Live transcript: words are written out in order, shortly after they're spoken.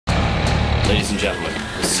Ladies and gentlemen,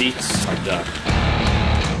 the seats are done.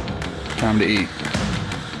 Time to eat.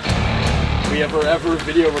 We have our ever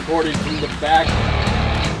video recording from the back.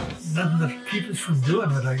 Nothing to keep us from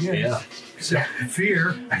doing it, I guess. Yeah. Except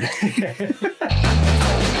fear.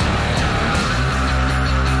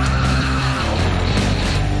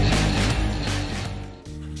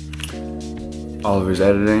 Oliver's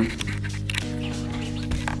editing.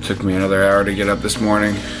 Took me another hour to get up this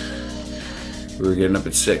morning. We were getting up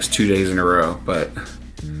at 6, 2 days in a row, but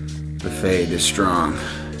the fade is strong.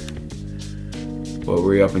 What were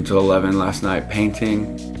we up until 11 last night?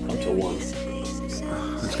 Painting. Up to 1.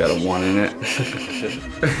 It's got a 1 in it.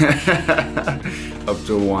 Up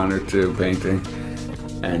to 1 or 2 painting.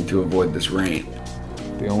 And to avoid this rain.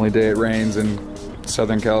 The only day it rains in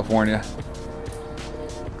Southern California.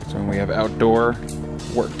 So when we have outdoor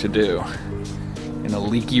work to do in a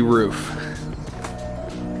leaky roof.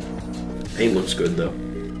 Paint looks good though.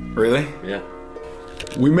 Really? Yeah.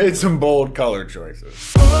 We made some bold color choices.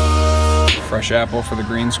 Fresh apple for the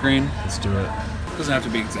green screen. Let's do it. It doesn't have to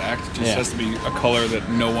be exact. It just has to be a color that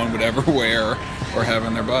no one would ever wear or have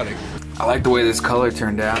on their body. I like the way this color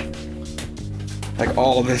turned out. Like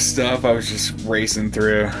all this stuff I was just racing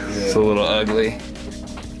through. Yeah. It's a little ugly.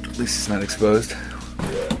 At least it's not exposed.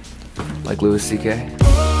 Like Louis C.K.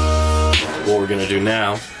 What we're gonna do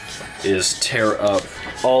now is tear up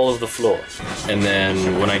all of the floor. And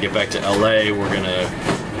then when I get back to LA, we're gonna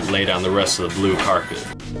lay down the rest of the blue carpet.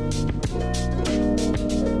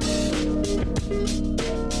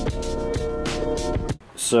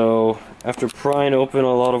 So, after prying open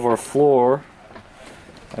a lot of our floor,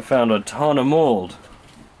 I found a ton of mold.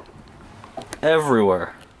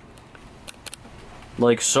 Everywhere.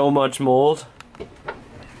 Like so much mold.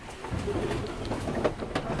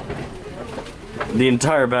 The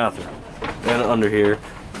entire bathroom. And under here.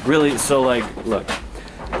 Really, so like, look.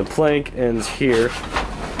 The plank ends here.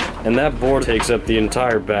 And that board takes up the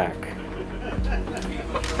entire back.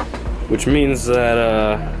 Which means that,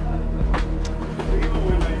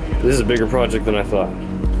 this is a bigger project than I thought.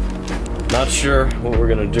 Not sure what we're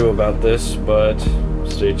gonna do about this, but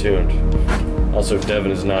stay tuned. Also, Devin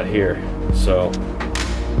is not here, so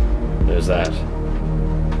there's that.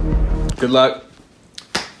 Good luck.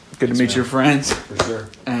 Good to meet your friends. For sure.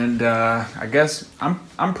 And I guess I'm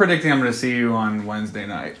predicting I'm gonna see you on Wednesday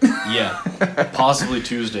night. Yeah, possibly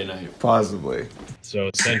Tuesday night. Possibly.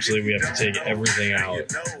 So essentially we have to take everything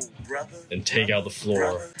out and take out the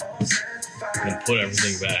floor and put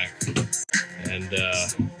everything back. And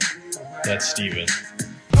that's Steven.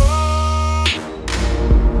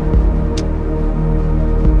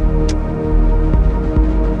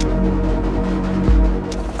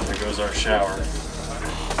 There goes our shower.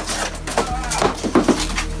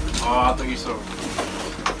 Oh, I thought you saw.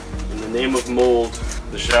 In the name of mold,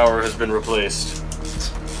 the shower has been replaced.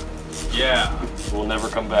 Yeah. We'll never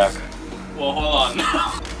come back. Well, hold on.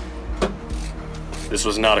 This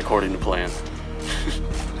was not according to plan.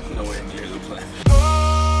 No way near the plan.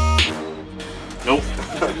 Nope.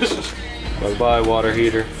 Bye-bye, water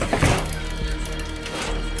heater.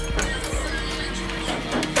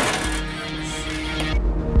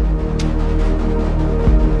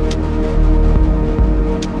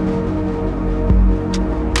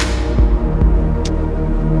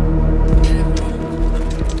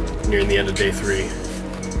 Nearing the end of day 3.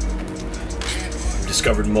 I've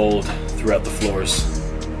discovered mold throughout the floors.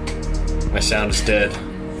 My sound is dead.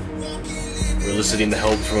 We're eliciting the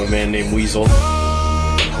help from a man named Weasel.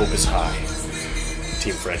 Hope is high.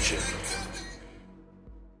 Team friendship.